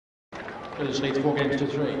British leads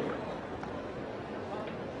 4-3.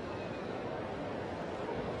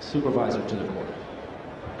 Supervisor to the court.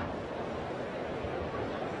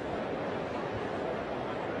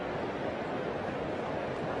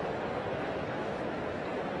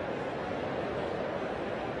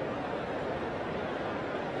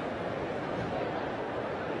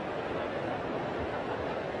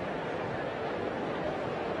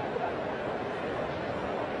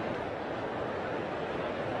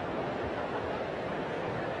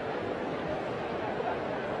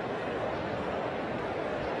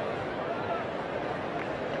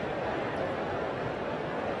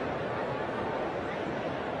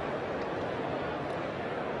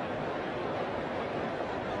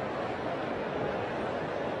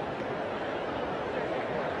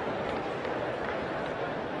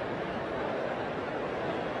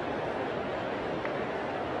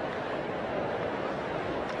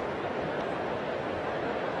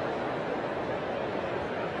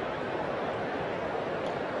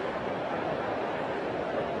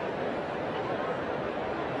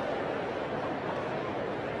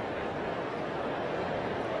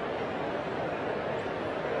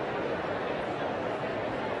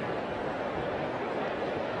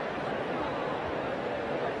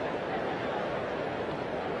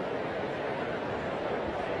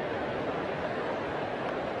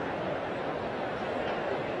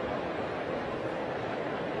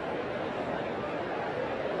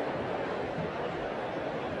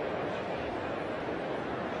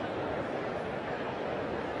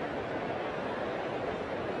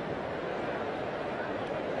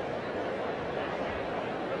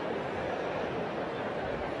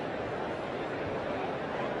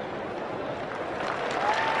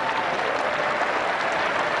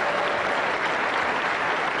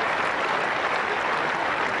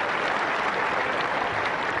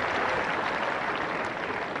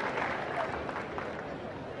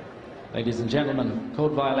 Ladies and gentlemen,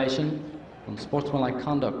 code violation on sportsmanlike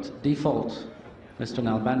conduct, default, Mr.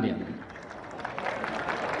 Nalbandian.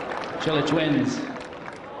 Cilic wins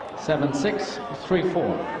 7-6,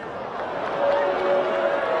 3-4.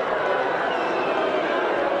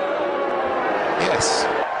 Yes,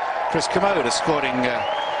 Chris Commode scoring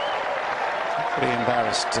pretty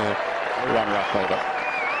embarrassed runner-up over.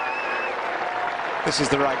 This is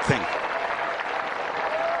the right thing.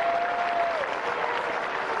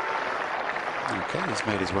 Okay, he's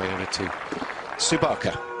made his way over to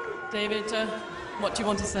Subaka. David, what do you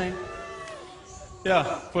want to say? Yeah,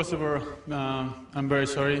 first of all, I'm very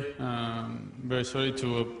sorry. Very sorry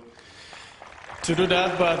to do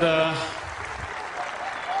that, but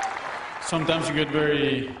sometimes you get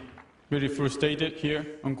very frustrated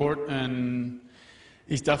here on court, and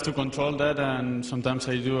it's tough to control that. And sometimes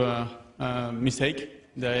I do a mistake.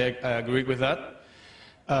 I agree with that.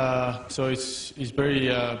 So it's very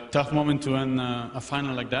tough moment to end a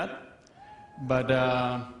final like that. But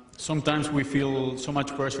sometimes we feel so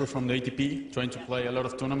much pressure from the ATP, trying to play a lot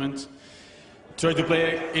of tournaments. Try to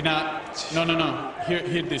play in a... No.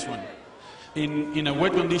 Hear this one. In a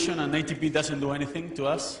wet condition, an ATP doesn't do anything to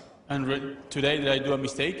us. And today that I do a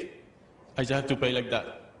mistake, I just have to play like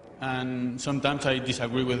that. And sometimes I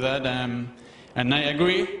disagree with that. And I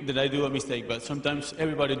agree that I do a mistake, but sometimes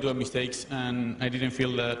everybody do mistakes, and I didn't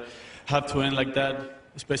feel that I have to end like that,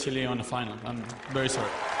 especially on a final. I'm very sorry.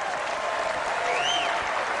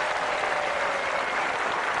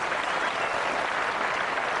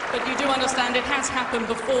 But you do understand it has happened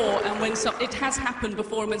before, and when it has happened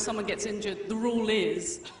before, and when someone gets injured, the rule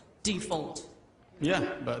is default. Yeah,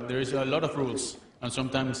 but there is a lot of rules, and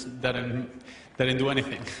sometimes that didn't do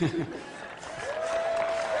anything.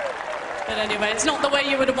 But anyway, it's not the way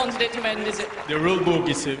you would have wanted it to end, is it? The rule book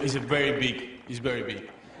is very big. It's very big,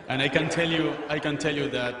 and I can tell you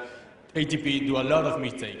that ATP do a lot of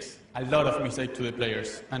mistakes to the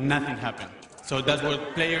players, and nothing happened. So that's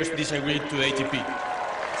what players disagree to the ATP.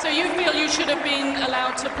 So you feel you should have been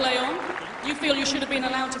allowed to play on? You feel you should have been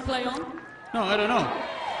allowed to play on? No, I don't know.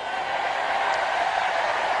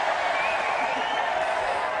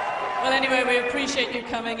 Well, anyway, we appreciate you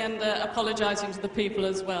coming and apologising to the people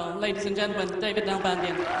as well. Ladies and gentlemen, David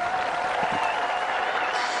Nalbandian.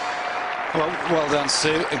 Well done,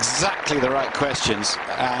 Sue. Exactly the right questions.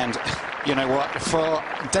 And you know what? For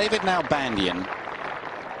David Nalbandian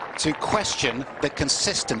to question the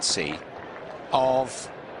consistency of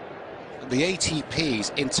the ATP's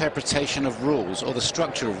interpretation of rules or the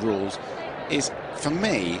structure of rules is, for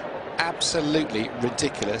me, absolutely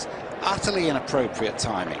ridiculous, utterly inappropriate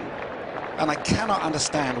timing. And I cannot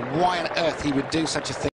understand why on earth he would do such a thing.